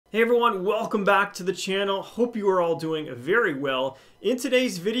Hey everyone, welcome back to the channel. Hope you are all doing very well. In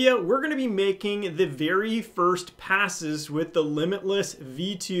today's video, we're going to be making the very first passes with the Limitless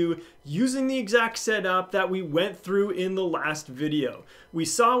V2 using the exact setup that we went through in the last video. We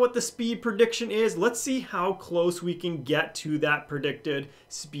saw what the speed prediction is. Let's see how close we can get to that predicted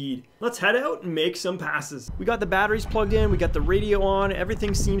speed. Let's head out and make some passes. We got the batteries plugged in, we got the radio on,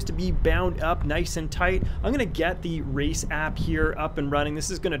 everything seems to be bound up nice and tight. I'm going to get the race app here up and running.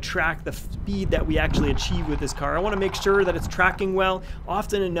 This is going to track the speed that we actually achieve with this car. I want to make sure that it's tracking well.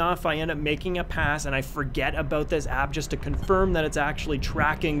 Often enough, I end up making a pass and I forget about this app just to confirm that it's actually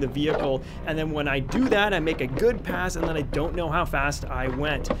tracking the vehicle. And then when I do that, I make a good pass and then I don't know how fast I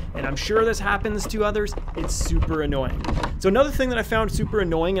went. And I'm sure this happens to others. It's super annoying. So another thing that I found super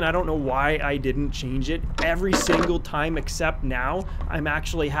annoying, and I don't know why I didn't change it, every single time except now, I'm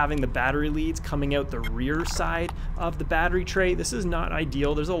actually having the battery leads coming out the rear side of the battery tray. This is not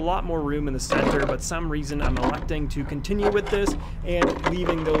ideal. There's a lot more room in the center, but some reason I'm electing to continue with this and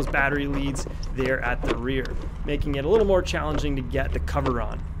leaving those battery leads there at the rear, making it a little more challenging to get the cover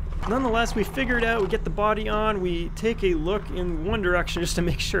on. Nonetheless, we figured out, we get the body on, we take a look in one direction just to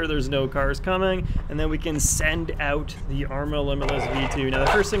make sure there's no cars coming, and then we can send out the Arrma Limitless V2. Now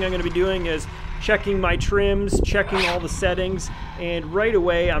the first thing I'm going to be doing is checking my trims, checking all the settings, and right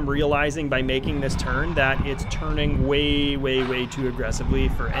away I'm realizing by making this turn that it's turning way too aggressively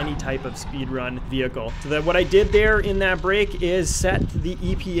for any type of speed run vehicle. So that what I did there in that brake is set the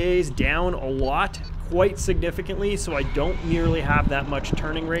EPAs down a lot, quite significantly, so I don't nearly have that much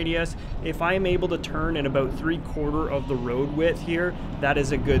turning radius. If I am able to turn in about 3/4 of the road width here, that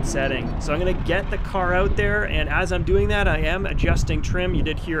is a good setting. So I'm going to get the car out there, and as I'm doing that, I am adjusting trim. You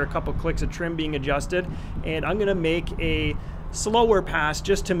did hear a couple clicks of trim being adjusted, and I'm going to make a slower pass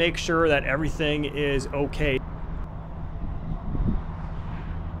just to make sure that everything is okay.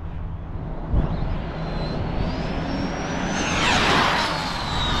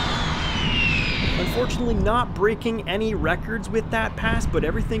 Unfortunately, not breaking any records with that pass, but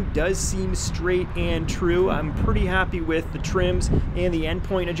everything does seem straight and true. I'm pretty happy with the trims and the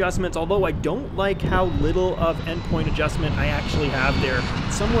endpoint adjustments, although I don't like how little of endpoint adjustment I actually have there.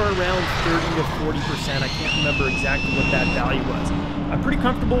 Somewhere around 30 to 40%. I can't remember exactly what that value was. I'm pretty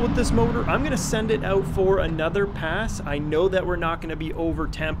comfortable with this motor. I'm going to send it out for another pass. I know that we're not going to be over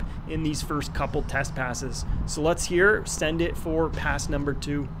temp in these first couple test passes. So let's send it for pass number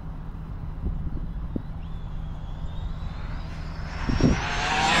 2.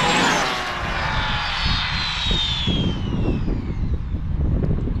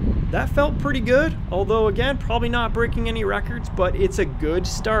 That felt pretty good, although again, probably not breaking any records, but it's a good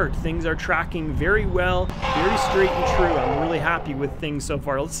start. Things are tracking very well, very straight and true. I'm really happy with things so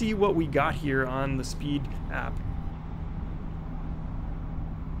far. Let's see what we got here on the speed app.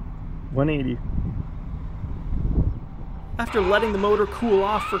 180. After letting the motor cool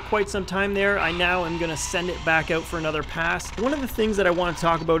off for quite some time there, I now am going to send it back out for another pass. One of the things that I want to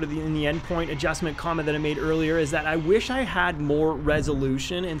talk about in the endpoint adjustment comment that I made earlier is that I wish I had more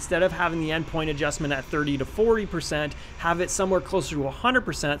resolution. Instead of having the endpoint adjustment at 30 to 40%, have it somewhere closer to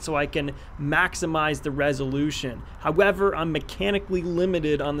 100% so I can maximize the resolution. However, I'm mechanically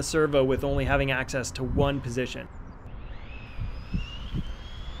limited on the servo with only having access to one position.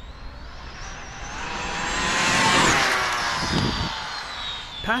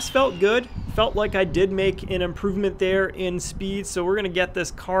 Pass felt good, felt like I did make an improvement there in speed, so we're going to get this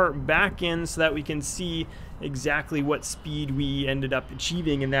car back in so that we can see exactly what speed we ended up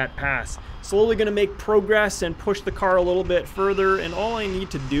achieving in that pass. Slowly going to make progress and push the car a little bit further, and all I need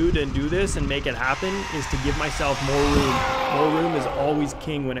to do this and make it happen is to give myself more room. More room is always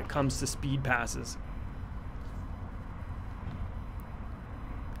king when it comes to speed passes.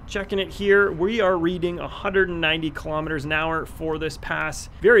 Checking it here, we are reading 190 kilometers an hour for this pass.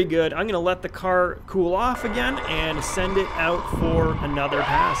 Very good. I'm going to let the car cool off again and send it out for another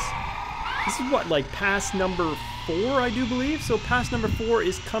pass. This is what, like pass number 4, I do believe. So pass number 4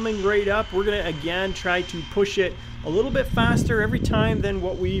 is coming right up. We're going to again try to push it a little bit faster every time than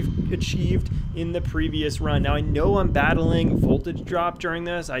what we've achieved in the previous run. Now I know I'm battling voltage drop during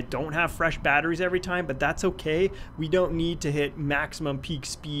this. I don't have fresh batteries every time, but that's okay. We don't need to hit maximum peak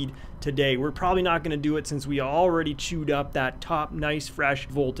speed today. We're probably not going to do it since we already chewed up that top nice fresh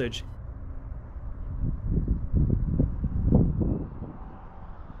voltage.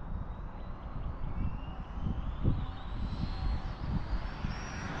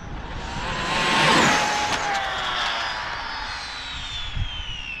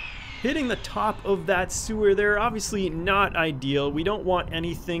 hitting the top of that sewer there. Obviously not ideal. We don't want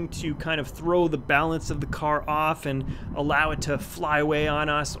anything to kind of throw the balance of the car off and allow it to fly away on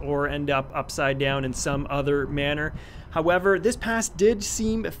us or end up upside down in some other manner. However, this pass did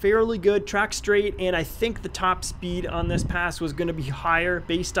seem fairly good, track straight, and I think the top speed on this pass was going to be higher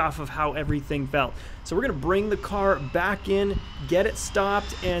based off of how everything felt. So we're going to bring the car back in, get it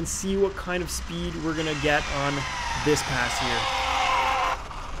stopped, and see what kind of speed we're going to get on this pass here.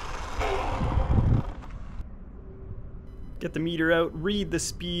 Get the meter out, read the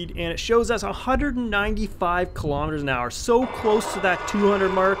speed, and it shows us 195 kilometers an hour. So close to that 200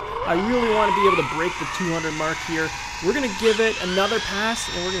 mark. I really want to be able to break the 200 mark here. We're going to give it another pass,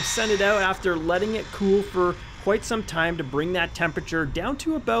 and we're going to send it out after letting it cool for quite some time to bring that temperature down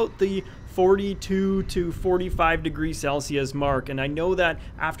to about the 42 to 45 degrees Celsius mark. And I know that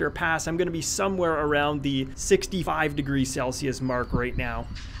after a pass, I'm going to be somewhere around the 65 degrees Celsius mark right now.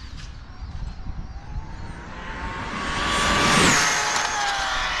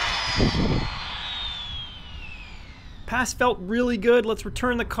 Pass felt really good. Let's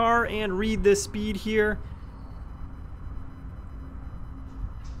return the car and read this speed here.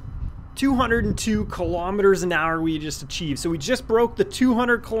 202 kilometers an hour we just achieved. So we just broke the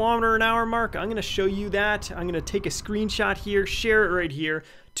 200 kilometer an hour mark. I'm going to show you that. I'm going to take a screenshot here, share it right here.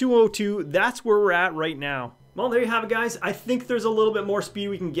 202, that's where we're at right now. Well, there you have it, guys. I think there's a little bit more speed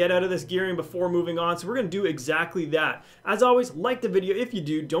we can get out of this gearing before moving on, so we're going to do exactly that. As always, like the video if you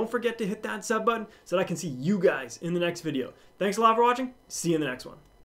do. Don't forget to hit that sub button so that I can see you guys in the next video. Thanks a lot for watching. See you in the next one.